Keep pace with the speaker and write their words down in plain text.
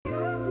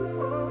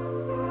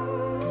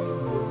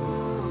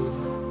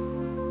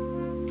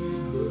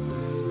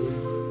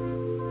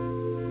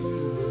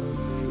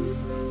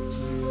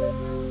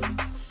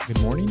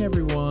morning,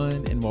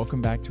 everyone, and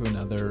welcome back to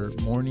another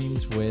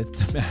Mornings with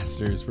the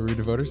Masters, where we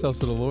devote ourselves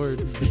to the Lord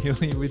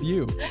daily with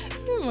you.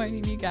 Good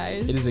morning, you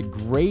guys. It is a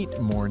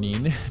great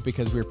morning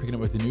because we're picking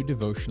up with a new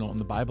devotional in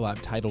the Bible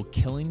app titled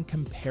Killing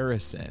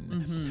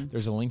Comparison.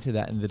 There's a link to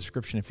that in the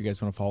description if you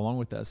guys want to follow along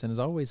with us. And as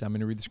always, I'm going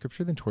to read the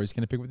scripture, then Tori's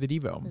going to pick up with the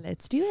Devo.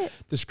 Let's do it.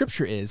 The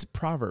scripture is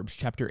Proverbs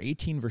chapter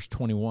 18, verse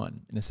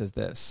 21, and it says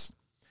this: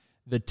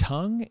 "The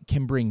tongue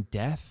can bring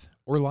death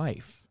or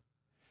life.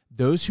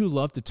 Those who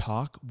love to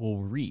talk will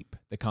reap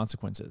the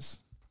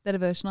consequences." The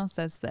devotional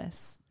says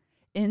this: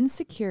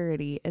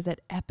 insecurity is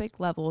at epic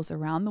levels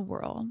around the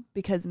world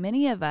because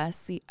many of us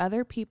see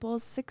other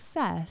people's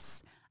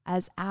success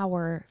as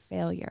our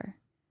failure.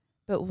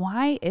 But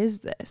why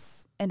is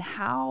this? And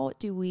how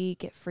do we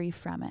get free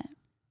from it?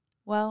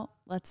 Well,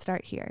 let's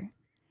start here.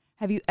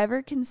 Have you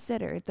ever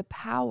considered the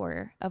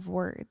power of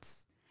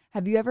words?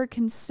 Have you ever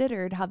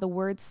considered how the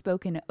words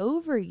spoken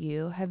over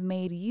you have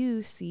made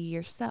you see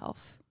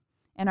yourself?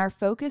 In our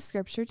focus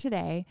scripture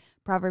today,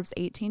 Proverbs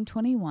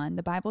 18:21,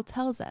 the Bible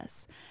tells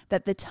us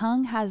that the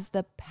tongue has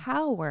the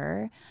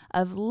power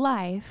of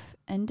life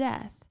and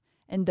death,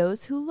 and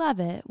those who love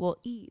it will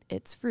eat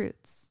its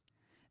fruits.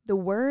 The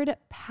word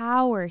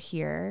power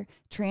here,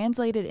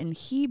 translated in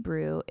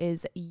Hebrew,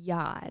 is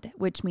yad,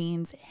 which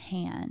means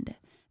hand.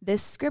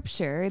 This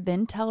scripture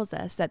then tells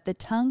us that the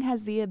tongue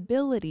has the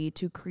ability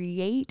to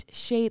create,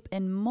 shape,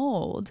 and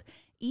mold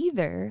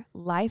either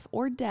life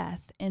or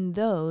death in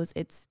those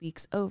it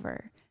speaks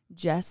over,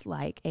 just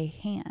like a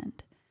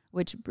hand,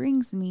 which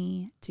brings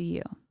me to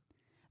you.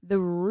 The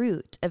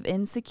root of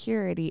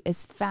insecurity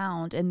is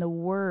found in the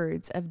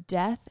words of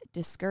death,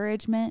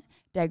 discouragement,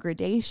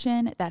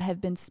 degradation that have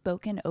been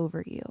spoken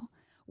over you,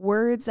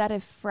 words that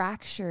have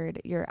fractured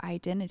your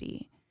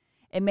identity.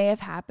 It may have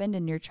happened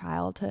in your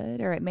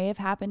childhood or it may have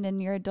happened in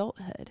your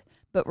adulthood.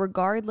 But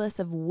regardless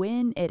of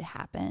when it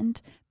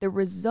happened, the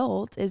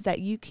result is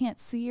that you can't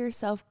see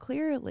yourself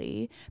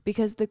clearly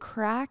because the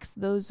cracks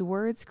those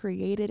words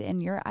created in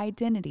your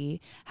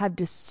identity have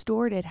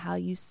distorted how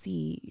you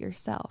see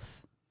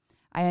yourself.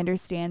 I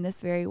understand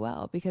this very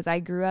well because I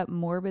grew up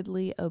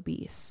morbidly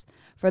obese.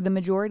 For the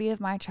majority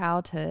of my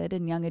childhood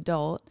and young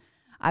adult,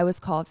 I was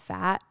called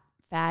fat,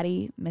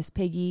 fatty, Miss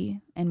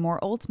Piggy, and more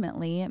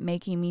ultimately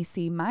making me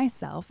see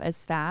myself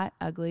as fat,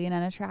 ugly, and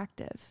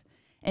unattractive.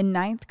 In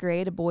 9th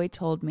grade, a boy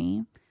told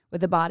me,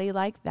 "With a body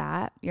like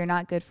that, you're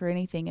not good for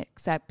anything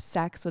except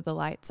sex with the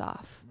lights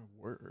off."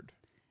 Word.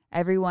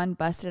 Everyone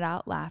busted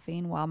out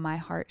laughing while my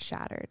heart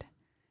shattered.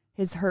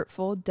 His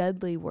hurtful,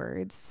 deadly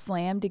words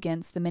slammed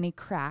against the many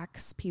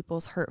cracks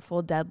people's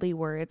hurtful, deadly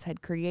words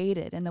had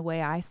created in the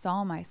way I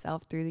saw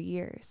myself through the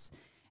years.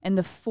 And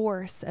the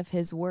force of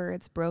his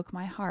words broke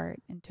my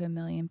heart into a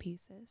million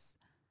pieces.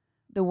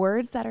 The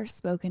words that are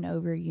spoken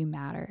over you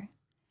matter.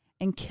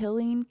 And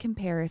killing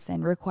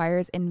comparison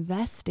requires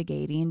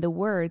investigating the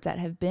words that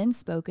have been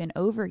spoken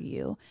over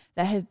you,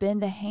 that have been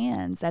the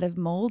hands that have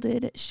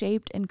molded,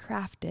 shaped, and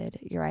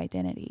crafted your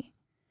identity.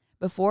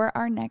 Before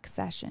our next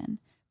session,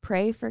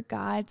 pray for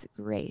God's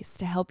grace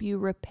to help you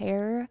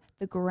repair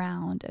the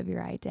ground of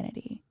your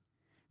identity,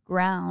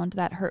 ground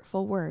that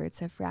hurtful words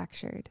have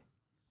fractured.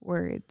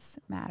 Words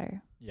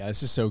matter. Yeah,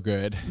 this is so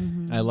good.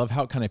 And I love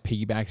how it kind of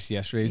piggybacks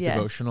yesterday's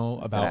devotional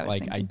about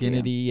like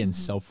identity and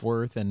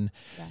self-worth. And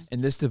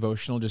this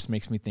devotional just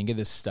makes me think of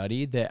this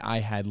study that I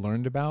had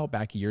learned about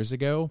back years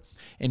ago.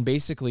 And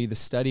basically the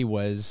study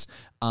was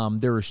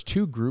there was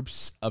two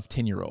groups of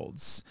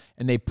 10-year-olds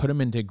and they put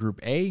them into group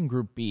A and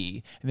group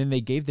B. And then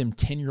they gave them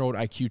 10-year-old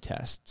IQ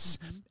tests.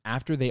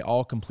 After they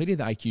all completed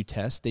the IQ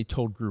test, they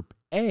told group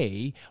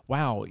A,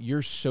 "Wow,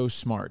 you're so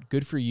smart.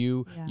 Good for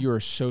you. You are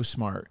so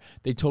smart."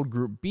 They told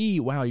group B,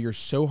 "Wow, you're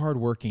so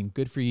hardworking.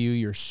 Good for you.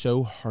 You're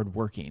so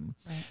hardworking."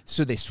 Right.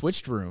 So they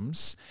switched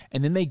rooms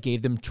and then they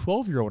gave them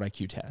 12-year-old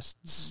IQ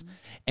tests.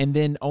 And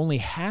then only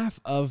half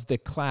of the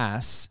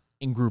class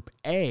in group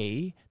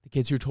A, the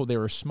kids who were told they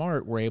were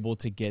smart, were able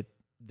to get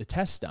the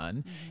test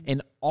done.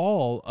 And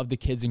all of the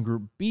kids in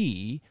group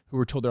B who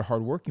were told they're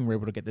hardworking were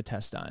able to get the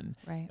test done.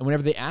 Right. And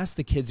whenever they asked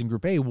the kids in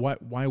group A,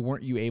 why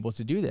weren't you able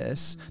to do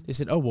this? They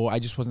said, "Oh, well, I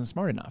just wasn't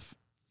smart enough."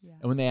 Yeah.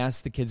 And when they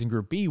asked the kids in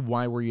group B,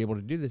 "Why were you able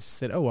to do this?"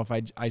 They said, "Oh, well,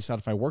 I thought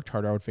if I worked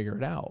harder, I would figure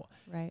it out."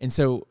 Right. And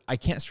so I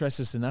can't stress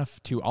this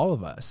enough to all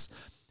of us.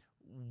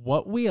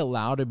 What we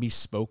allow to be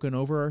spoken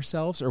over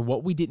ourselves, or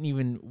what we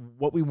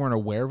weren't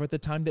aware of at the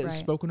time that was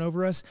spoken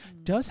over us,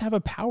 does have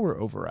a power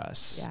over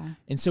us. Yeah.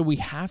 And so we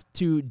have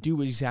to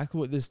do exactly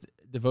what this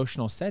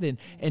devotional said and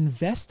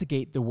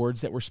investigate the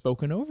words that were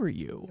spoken over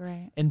you.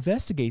 Right.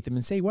 Investigate them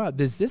and say, "Wow,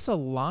 does this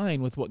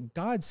align with what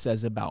God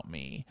says about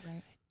me?"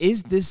 Right.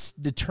 Is this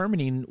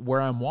determining where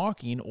I'm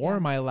walking, or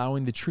am I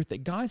allowing the truth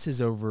that God says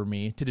over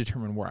me to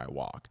determine where I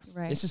walk?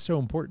 Right. This is so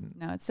important.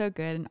 No, it's so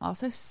good and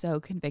also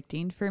so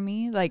convicting for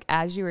me. Like,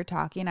 as you were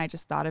talking, I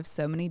just thought of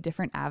so many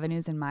different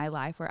avenues in my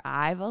life where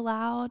I've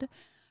allowed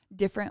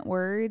different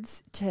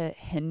words to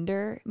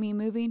hinder me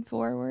moving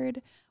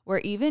forward, or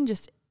even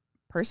just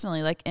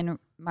personally, like in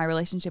my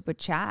relationship with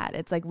Chad,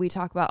 it's like we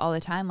talk about all the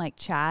time, like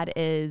Chad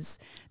is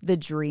the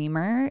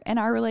dreamer in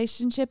our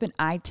relationship and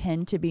I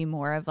tend to be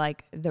more of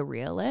like the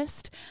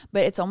realist,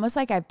 but it's almost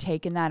like I've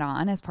taken that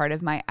on as part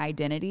of my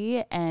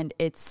identity and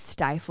it's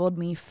stifled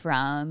me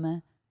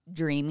from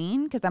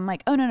dreaming because I'm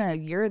like, oh no,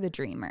 you're the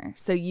dreamer,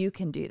 so you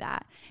can do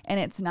that. And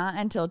it's not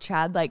until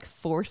Chad like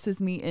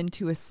forces me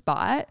into a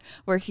spot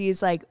where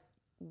he's like,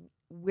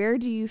 where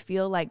do you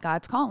feel like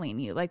God's calling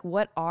you? Like,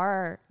 what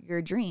are your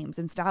dreams?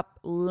 And stop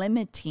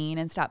limiting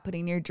and stop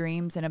putting your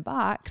dreams in a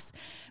box,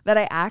 that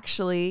I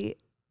actually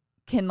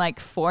can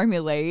like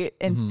formulate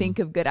and think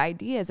of good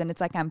ideas. And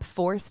it's like I'm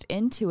forced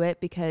into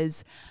it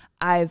because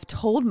I've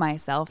told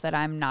myself that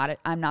I'm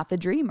not the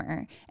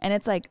dreamer. And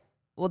it's like,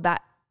 well,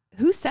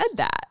 who said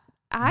that?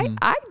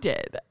 I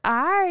did.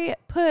 I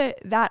put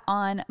that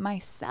on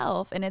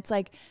myself. And it's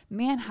like,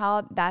 man,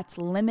 how that's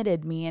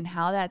limited me and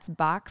how that's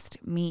boxed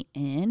me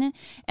in.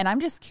 And I'm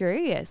just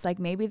curious, like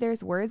maybe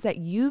there's words that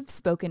you've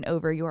spoken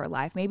over your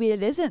life. Maybe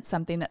it isn't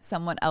something that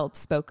someone else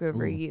spoke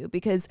over you,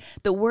 because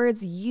the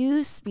words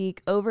you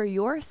speak over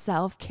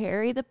yourself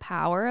carry the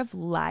power of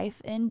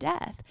life and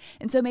death.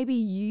 And so maybe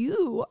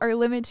you are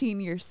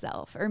limiting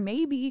yourself, or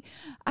maybe,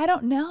 I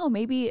don't know,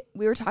 maybe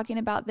we were talking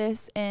about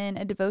this in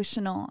a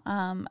devotional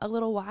a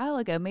little while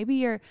ago. Maybe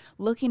you're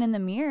looking in the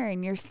mirror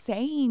and you're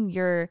saying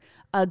you're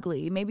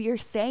ugly. Maybe you're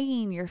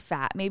saying you're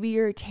fat. Maybe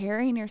you're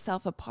tearing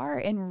yourself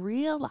apart and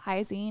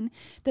realizing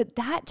that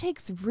that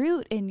takes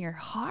root in your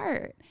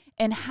heart,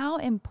 and how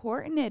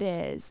important it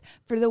is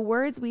for the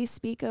words we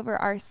speak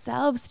over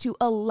ourselves to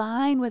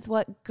align with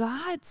what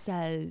God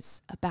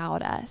says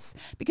about us,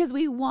 because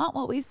we want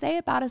what we say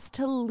about us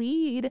to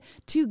lead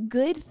to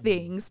good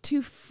things,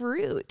 to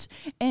fruit.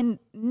 And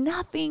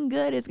nothing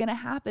good is going to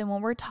happen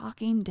when we're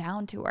talking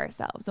down to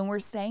ourselves and we're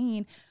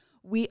saying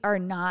we are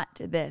not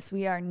this,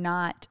 we are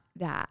not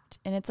that.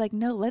 And it's like,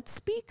 no, let's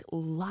speak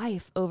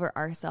life over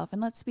ourselves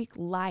and let's speak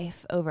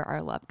life over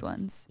our loved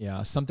ones.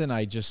 Yeah. Something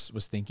I just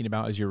was thinking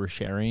about as you were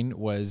sharing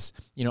was,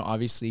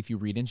 obviously if you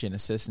read in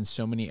Genesis and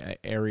so many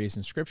areas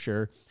in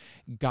scripture,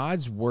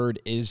 God's word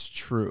is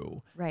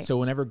true. Right. So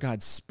whenever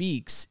God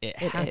speaks, it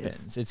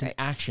happens. It's an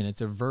action.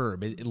 It's a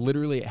verb. It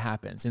literally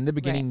happens. In the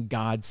beginning,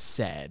 God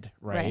said,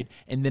 right?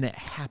 And then it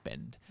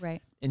happened.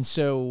 Right. And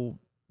so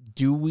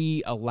do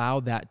we allow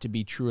that to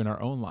be true in our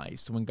own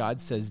lives? So when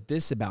God says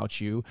this about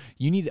you,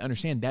 you need to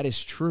understand that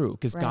is true,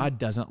 because God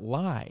doesn't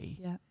lie.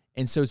 Yeah.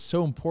 And so it's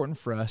so important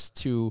for us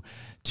to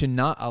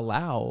not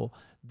allow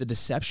the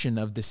deception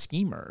of the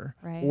schemer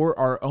or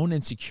our own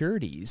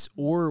insecurities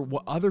or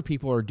what other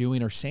people are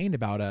doing or saying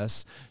about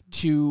us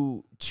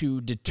to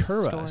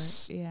deter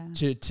us,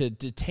 to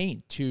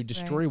detain, to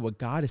destroy what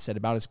God has said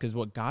about us, because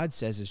what God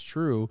says is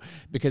true,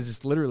 because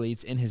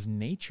it's in his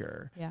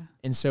nature. Yeah.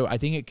 And so I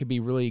think it could be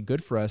really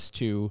good for us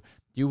to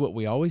do what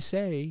we always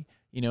say,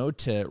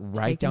 to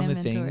write down the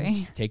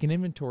things, take an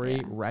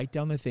inventory, write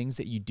down the things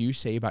that you do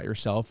say about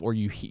yourself, or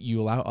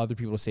you allow other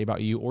people to say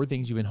about you, or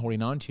things you've been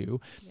holding on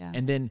to,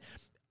 and then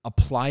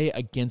apply it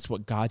against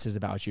what God says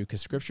about you,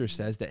 because scripture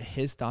says that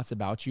his thoughts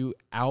about you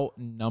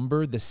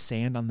outnumber the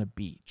sand on the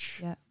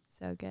beach. Yeah,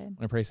 so good.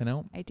 Want to pray something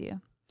out? I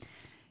do.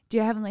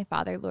 Dear Heavenly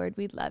Father, Lord,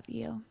 we love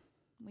you.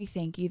 We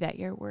thank you that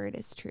your word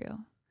is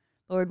true.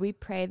 Lord, we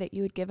pray that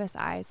you would give us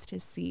eyes to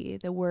see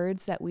the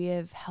words that we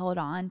have held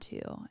on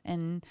to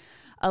and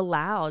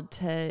allowed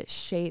to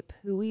shape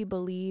who we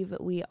believe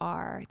we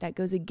are, that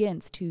goes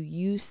against who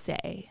you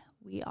say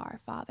we are,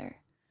 Father.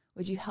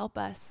 Would you help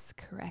us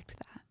correct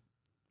that?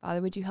 Father,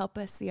 would you help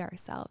us see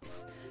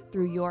ourselves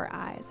through your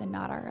eyes and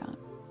not our own?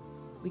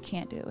 We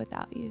can't do it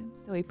without you.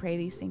 So we pray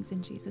these things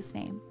in Jesus'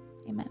 name.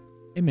 Amen.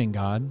 Amen,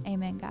 God.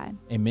 Amen, God.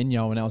 Amen,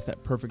 y'all. And now it's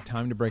that perfect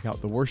time to break out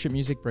the worship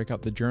music, break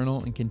out the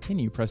journal, and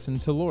continue pressing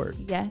into the Lord.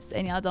 Yes,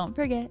 and y'all don't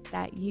forget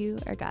that you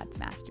are God's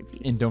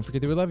masterpiece. And don't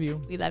forget that we love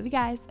you. We love you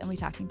guys, and we're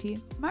talking to you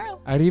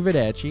tomorrow.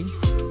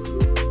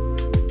 Arrivederci.